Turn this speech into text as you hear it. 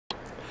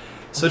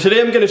So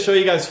today I'm going to show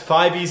you guys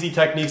 5 easy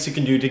techniques you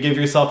can do to give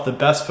yourself the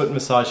best foot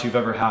massage you've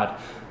ever had.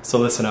 So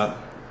listen up.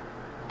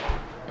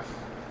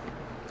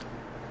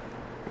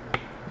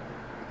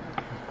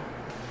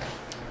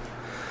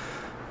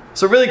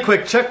 So really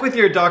quick, check with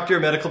your doctor or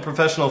medical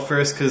professional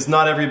first, because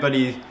not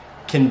everybody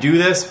can do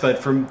this, but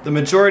for the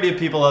majority of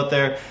people out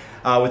there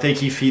with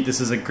achy feet, this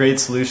is a great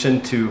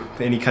solution to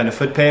any kind of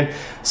foot pain.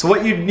 So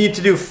what you need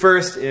to do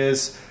first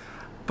is,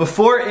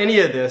 before any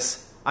of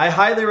this, I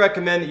highly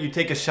recommend that you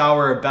take a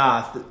shower or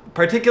bath,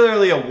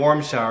 particularly a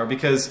warm shower,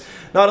 because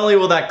not only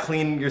will that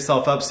clean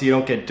yourself up so you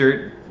don't get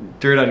dirt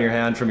on your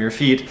hand from your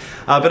feet,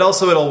 but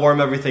also it'll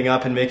warm everything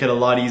up and make it a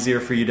lot easier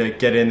for you to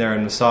get in there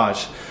and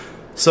massage.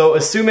 So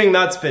assuming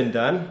that's been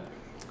done,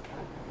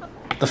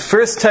 the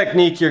first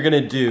technique you're going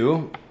to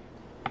do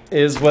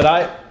is what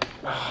I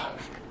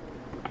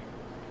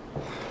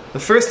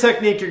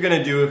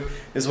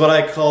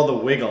call the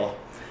wiggle.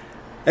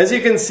 As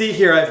you can see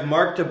here, I've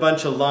marked a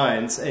bunch of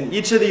lines, and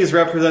each of these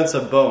represents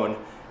a bone.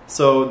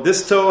 So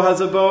this toe has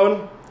a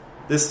bone,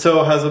 this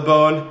toe has a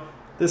bone,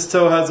 this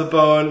toe has a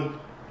bone,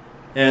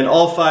 and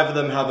all 5 of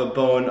them have a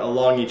bone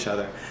along each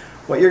other.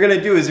 What you're going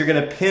to do is you're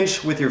going to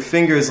pinch with your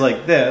fingers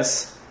like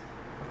this,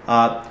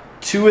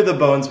 2 of the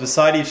bones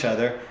beside each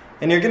other,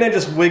 and you're going to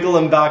just wiggle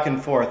them back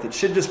and forth. It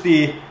should just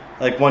be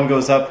like one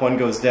goes up, one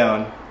goes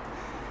down.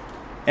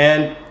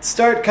 And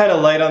start kind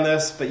of light on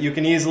this, but you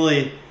can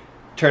easily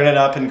turn it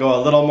up and go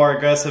a little more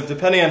aggressive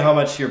depending on how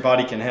much your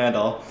body can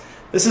handle.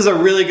 This is a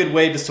really good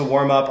way just to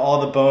warm up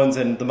all the bones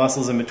and the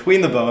muscles in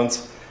between the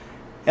bones,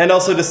 and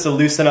also just to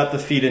loosen up the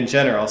feet in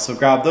general. So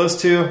grab those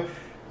 2,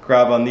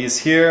 grab on these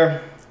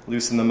here,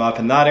 loosen them up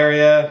in that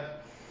area.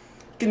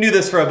 You can do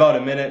this for about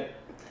a minute.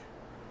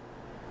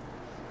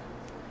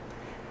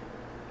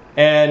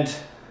 And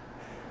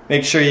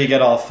make sure you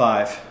get all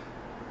 5.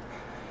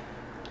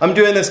 I'm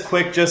doing this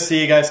quick just so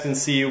you guys can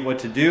see what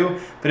to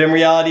do, but in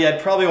reality I'd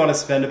probably want to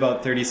spend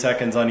about 30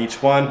 seconds on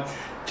each one,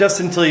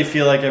 just until you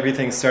feel like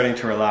everything's starting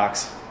to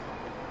relax.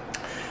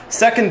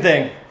 Second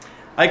thing,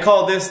 I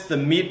call this the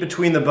meat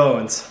between the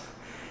bones.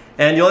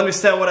 And you'll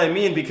understand what I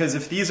mean, because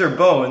if these are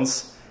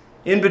bones,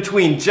 in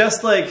between,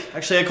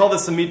 actually I call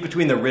this the meat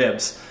between the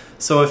ribs.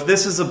 So if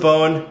this is a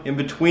bone, in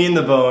between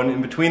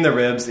the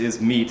ribs is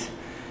meat.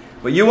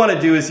 What you want to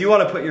do is you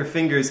want to put your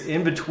fingers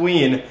in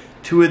between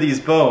 2 of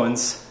these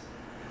bones,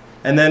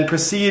 and then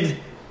proceed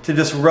to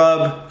just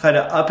rub kind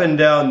of up and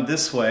down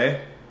this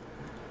way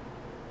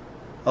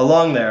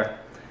along there.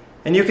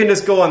 And you can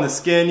just go on the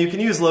skin. You can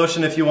use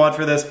lotion if you want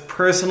for this.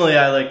 Personally,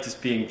 I like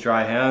just being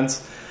dry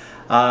hands.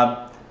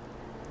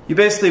 You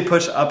basically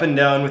push up and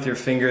down with your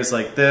fingers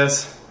like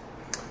this.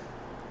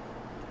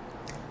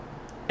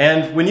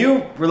 And when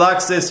you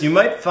relax this, you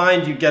might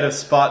find you get a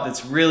spot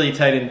that's really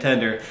tight and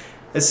tender.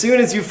 As soon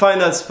as you find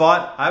that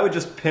spot, I would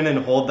just pin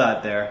and hold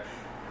that there.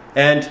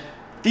 And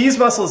these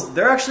muscles,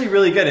 they're actually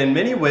really good. In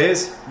many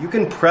ways, you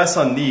can press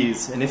on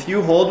these, and if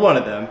you hold one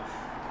of them,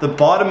 the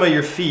bottom of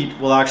your feet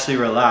will actually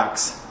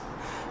relax.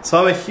 So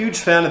I'm a huge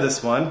fan of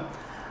this one.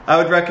 I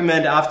would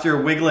recommend, after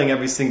wiggling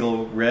every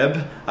single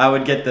rib, I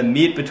would get the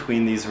meat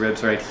between these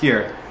ribs right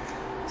here.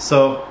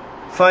 So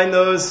find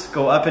those,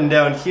 go up and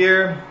down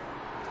here.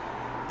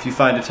 If you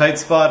find a tight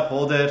spot,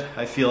 hold it.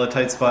 I feel a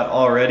tight spot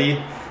already.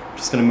 I'm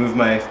just going to move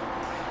my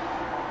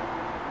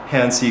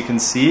hand so you can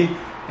see.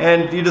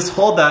 And you just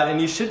hold that,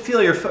 and you should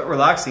feel your foot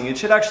relaxing. It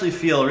should actually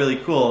feel really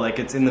cool, like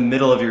it's in the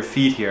middle of your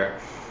feet here.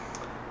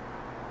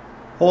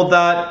 Hold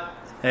that,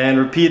 and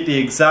repeat the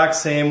exact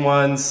same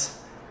ones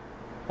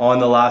on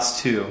the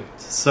last 2.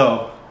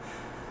 So,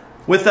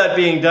 with that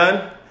being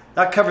done,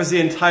 that covers the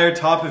entire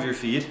top of your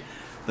feet.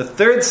 The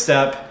third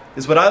step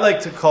is what I like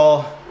to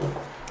call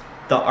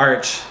the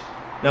arch.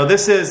 Now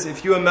this is,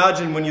 if you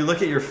imagine when you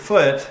look at your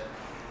foot,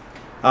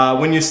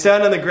 when you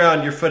stand on the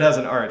ground, your foot has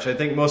an arch. I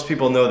think most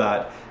people know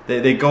that.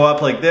 They go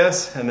up like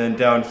this and then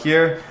down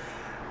here.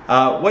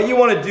 What you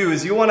want to do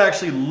is you want to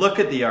actually look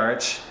at the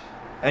arch,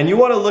 and you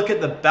want to look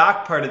at the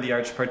back part of the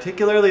arch,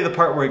 particularly the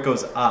part where it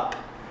goes up.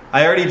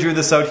 I already drew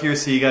this out here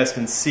so you guys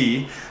can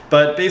see,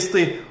 but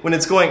basically when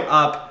it's going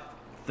up,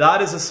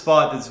 that is a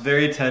spot that's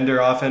very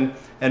tender often,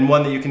 and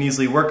one that you can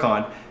easily work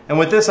on. And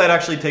with this, I'd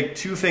actually take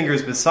 2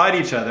 fingers beside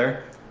each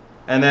other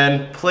and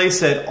then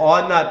place it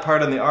on that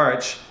part on the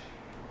arch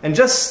and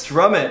just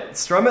strum it.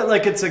 Strum it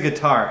like it's a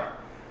guitar.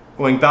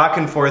 Going back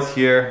and forth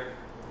here,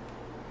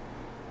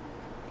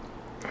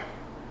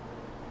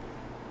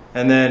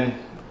 and then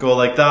go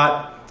like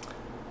that.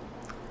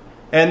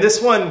 And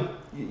this one,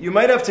 you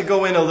might have to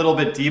go in a little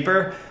bit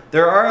deeper.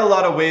 There are a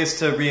lot of ways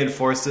to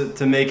reinforce it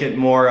to make it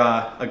more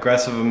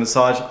aggressive a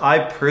massage. I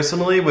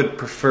personally would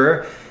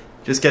prefer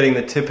just getting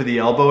the tip of the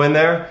elbow in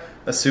there,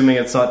 assuming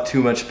it's not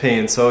too much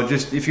pain. So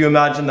just if you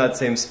imagine that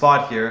same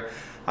spot here,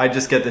 I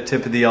just get the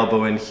tip of the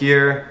elbow in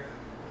here,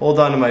 hold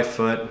on to my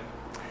foot,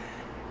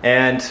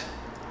 and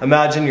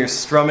imagine you're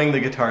strumming the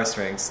guitar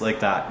strings like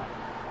that.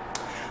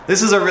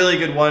 This is a really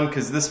good one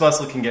because this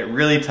muscle can get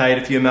really tight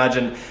if you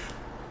imagine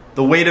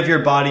the weight of your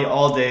body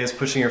all day is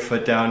pushing your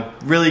foot down.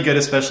 Really good,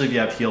 especially if you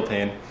have heel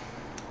pain.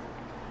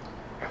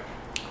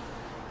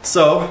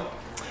 So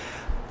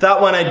That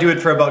one I do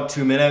it for about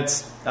 2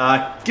 minutes.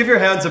 Give your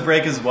hands a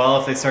break as well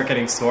if they start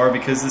getting sore,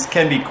 because this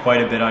can be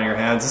quite a bit on your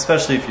hands,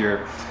 especially if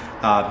you're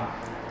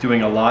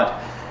doing a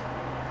lot.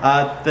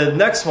 The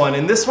next one,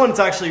 and this one's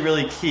actually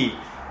really key.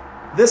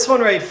 This one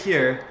right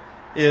here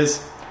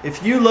is,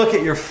 if you look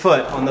at your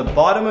foot, on the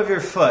bottom of your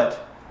foot,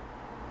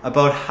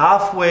 about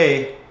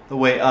halfway the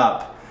way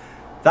up,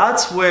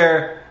 that's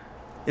where,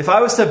 if I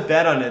was to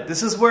bet on it,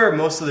 this is where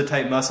most of the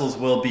tight muscles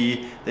will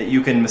be that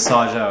you can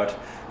massage out.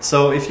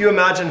 So if you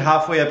imagine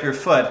halfway up your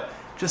foot,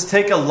 just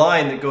take a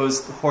line that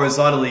goes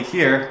horizontally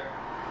here.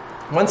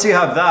 Once you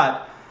have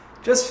that,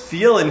 just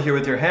feel in here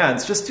with your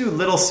hands. Just do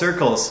little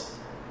circles.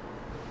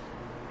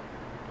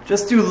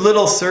 Just do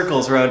little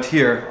circles around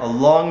here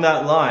along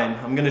that line.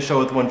 I'm going to show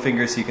with one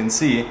finger so you can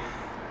see.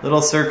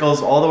 Little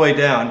circles all the way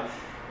down.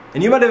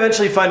 And you might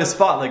eventually find a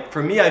spot. Like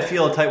for me, I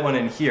feel a tight one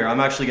in here.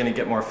 I'm actually going to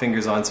get more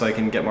fingers on so I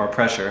can get more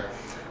pressure.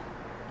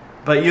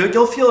 But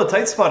you'll feel a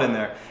tight spot in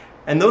there.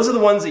 And those are the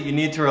ones that you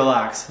need to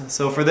relax.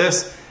 So for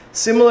this,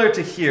 similar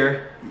to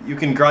here, you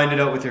can grind it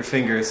out with your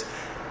fingers.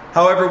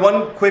 However,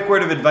 one quick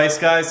word of advice,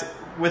 guys,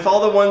 with all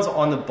the ones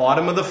on the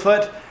bottom of the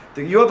foot,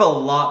 you have a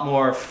lot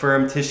more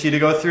firm tissue to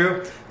go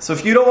through. So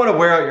if you don't want to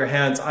wear out your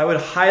hands, I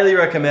would highly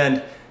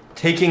recommend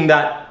taking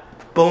that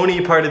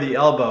bony part of the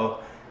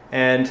elbow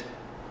and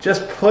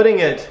just placing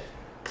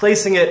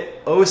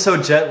it oh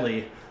so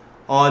gently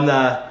on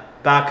the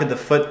back of the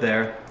foot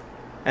there,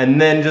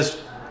 and then just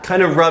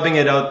kind of rubbing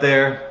it out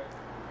there.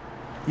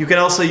 You can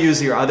also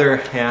use your other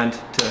hand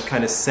to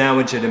kind of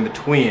sandwich it in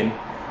between,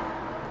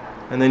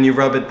 and then you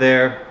rub it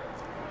there.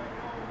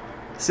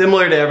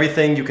 Similar to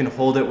everything, you can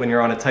hold it when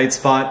you're on a tight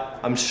spot.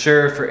 I'm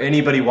sure for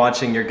anybody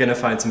watching, you're gonna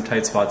find some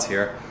tight spots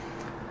here.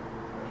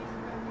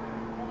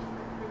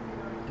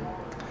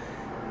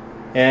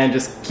 And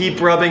just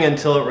keep rubbing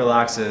until it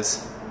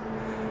relaxes.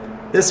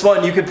 This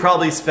one, you could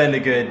probably spend a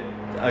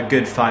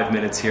good 5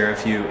 minutes here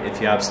if you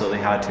absolutely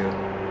had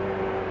to.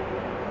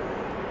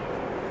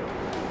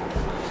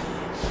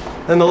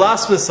 And the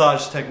last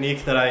massage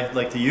technique that I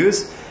like to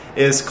use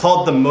is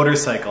called the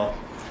motorcycle.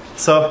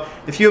 So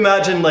if you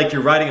imagine like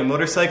you're riding a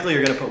motorcycle,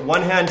 you're going to put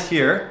one hand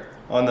here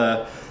on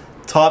the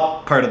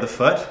top part of the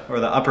foot, or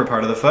the upper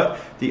part of the foot.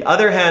 The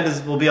other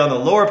hand will be on the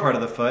lower part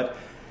of the foot.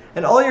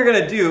 And all you're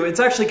going to do, it's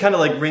actually kind of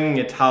like wringing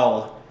a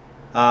towel.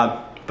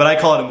 But I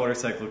call it a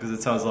motorcycle because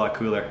it sounds a lot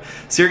cooler.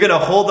 So you're going to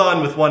hold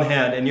on with one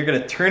hand and you're going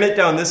to turn it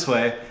down this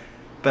way,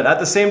 but at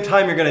the same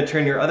time you're going to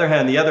turn your other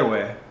hand the other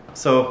way.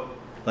 So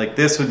like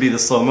this would be the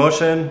slow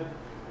motion.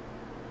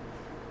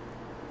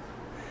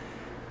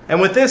 And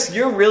with this,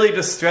 you're really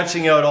just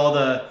stretching out all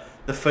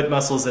the foot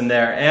muscles in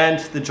there and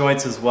the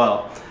joints as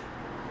well.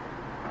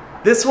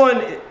 This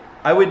one,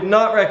 I would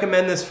not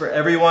recommend this for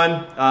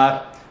everyone,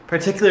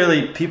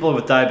 particularly people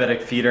with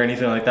diabetic feet or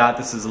anything like that.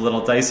 This is a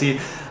little dicey.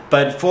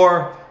 But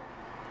for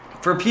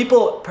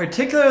people,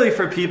 particularly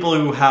for people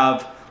who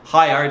have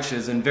high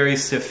arches and very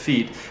stiff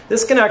feet,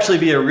 this can actually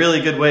be a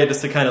really good way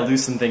just to kind of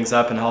loosen things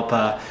up and help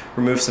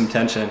remove some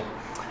tension.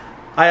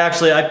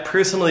 I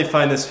personally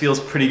find this feels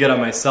pretty good on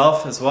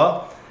myself as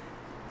well.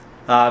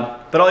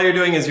 But all you're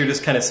doing is you're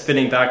just kind of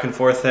spinning back and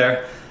forth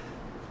there.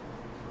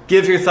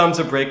 Give your thumbs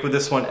a break with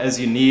this one as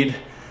you need.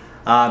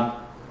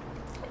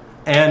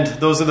 And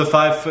those are the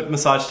 5 foot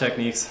massage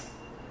techniques.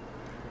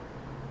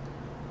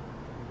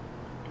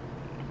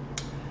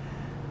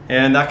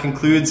 And that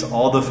concludes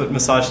all the foot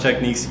massage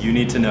techniques you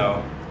need to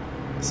know.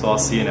 So I'll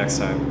see you next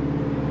time.